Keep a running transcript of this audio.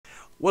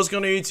What's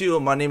going on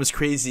YouTube? My name is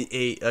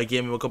Crazy8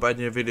 again. Welcome back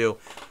to a video.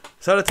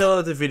 So to tell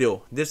you the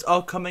video, this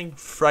upcoming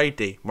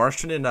Friday, March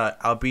 29th,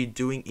 I'll be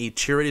doing a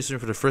charity stream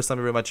for the first time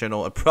ever on my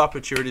channel. A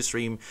proper charity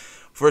stream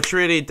for a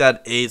charity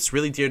that is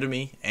really dear to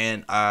me.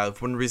 And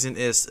one reason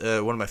is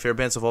one of my favorite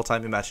bands of all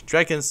time, Imagine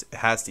Dragons. It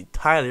has the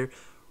Tyler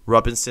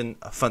Robinson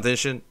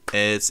Foundation.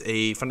 It's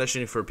a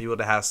foundation for people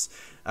that has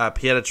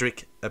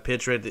pediatric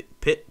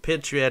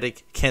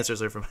cancer.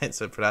 Sorry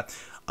for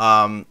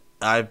that.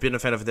 I've been a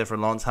fan of them for a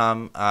long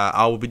time.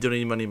 I will be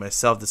donating money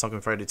myself this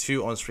upcoming Friday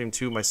too, on stream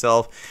too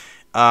myself.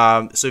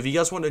 So if you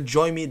guys want to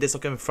join me this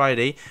upcoming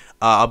Friday,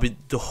 I'll be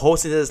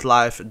hosting this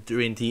live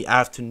during the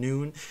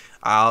afternoon.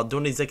 I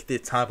don't exactly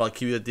the time, I'll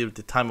give you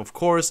the time of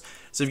course.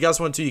 So if you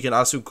guys want to, you can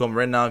also come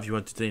right now if you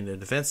want to donate in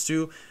advance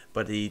too.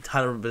 But the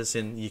Tyler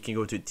Robinson, you can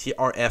go to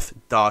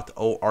trf.org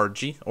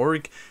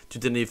to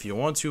donate if you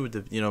want to.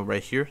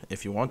 Right here,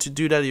 if you want to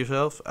do that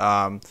yourself.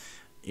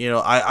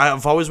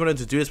 I've always wanted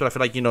to do this, but I feel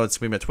like, it's going to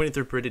be my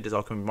 23rd birthday this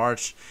upcoming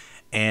March,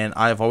 and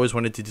I've always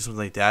wanted to do something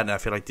like that, and I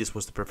feel like this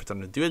was the perfect time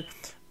to do it.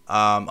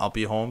 I'll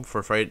be home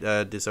for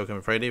Friday, this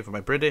upcoming Friday for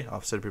my birthday. I'll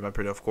celebrate my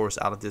birthday, of course,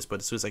 out of this, but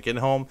as soon as I get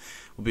home,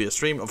 will be a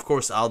stream. Of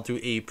course, I'll do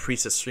a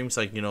preset stream,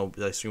 so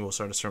the stream will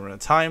start a certain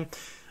amount of time.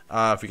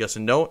 For you guys to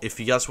know, if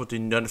you guys want to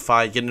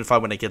get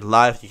notified when I get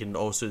live, you can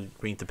also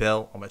ring the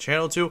bell on my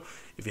channel too.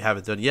 If you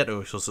haven't done it yet,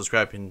 also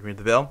subscribe and ring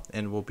the bell,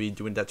 and we'll be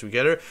doing that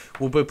together.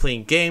 We'll be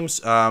playing games.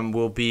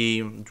 We'll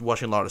be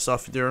watching a lot of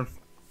stuff there,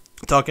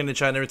 talking to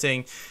chat and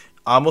everything.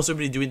 I'm also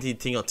be doing the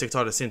thing on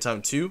TikTok at the same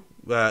time too,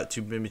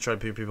 to maybe try to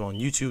pay people on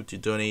YouTube to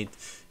donate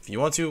if you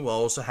want to. We'll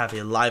also have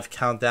a live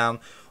countdown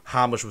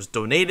how much was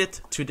donated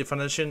to the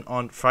foundation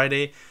on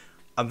Friday.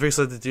 I'm very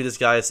excited to do this,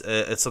 guys.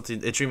 It's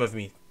a dream of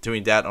me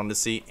doing that,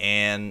 honestly,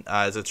 and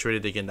it's a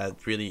charity again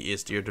that really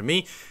is dear to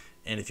me.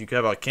 And if you care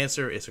about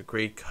cancer, it's a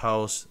great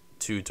cause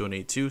to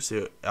donate to.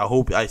 So I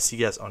hope I see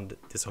you guys on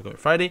this upcoming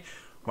Friday,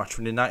 March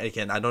 29th.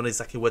 Again, I don't know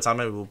exactly what time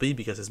it will be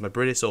because it's my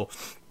birthday, so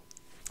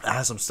I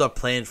have some stuff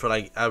planned for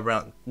like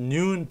around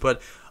noon,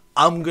 but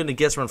I'm gonna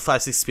guess around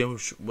 5-6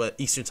 p.m.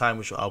 Eastern time,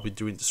 which I'll be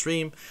doing the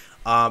stream.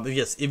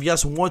 If you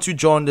guys want to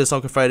join this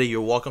upcoming Friday,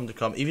 you're welcome to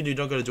come. Even if you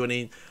don't go to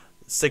donate,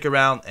 stick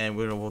around, and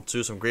we'll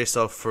do some great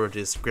stuff for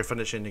this great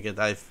foundation. Again,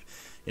 I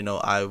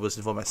was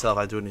involved myself.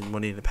 I donated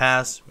money in the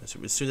past. As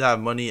soon as I have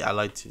money, I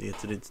like to get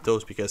to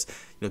those because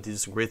these are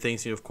some great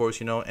things, of course,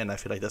 and I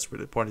feel like that's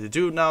really important to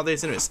do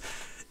nowadays. Anyways,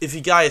 if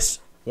you guys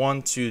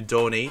want to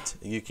donate,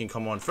 you can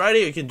come on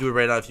Friday, or you can do it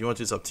right now if you want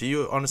to. It's up to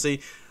you,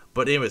 honestly.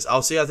 But anyways,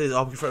 I'll see you guys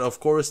on Friday, of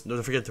course.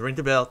 Don't forget to ring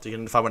the bell to get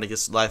notified when it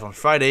gets live on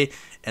Friday.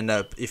 And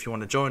if you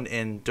want to join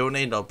and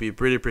donate, I'll be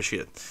really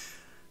appreciated.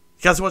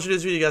 If you guys watching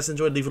this video, you guys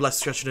enjoyed, leave a like,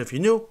 subscribe if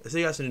you're new. I see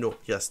you guys in the video.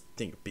 Yes,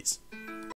 thank you. Peace.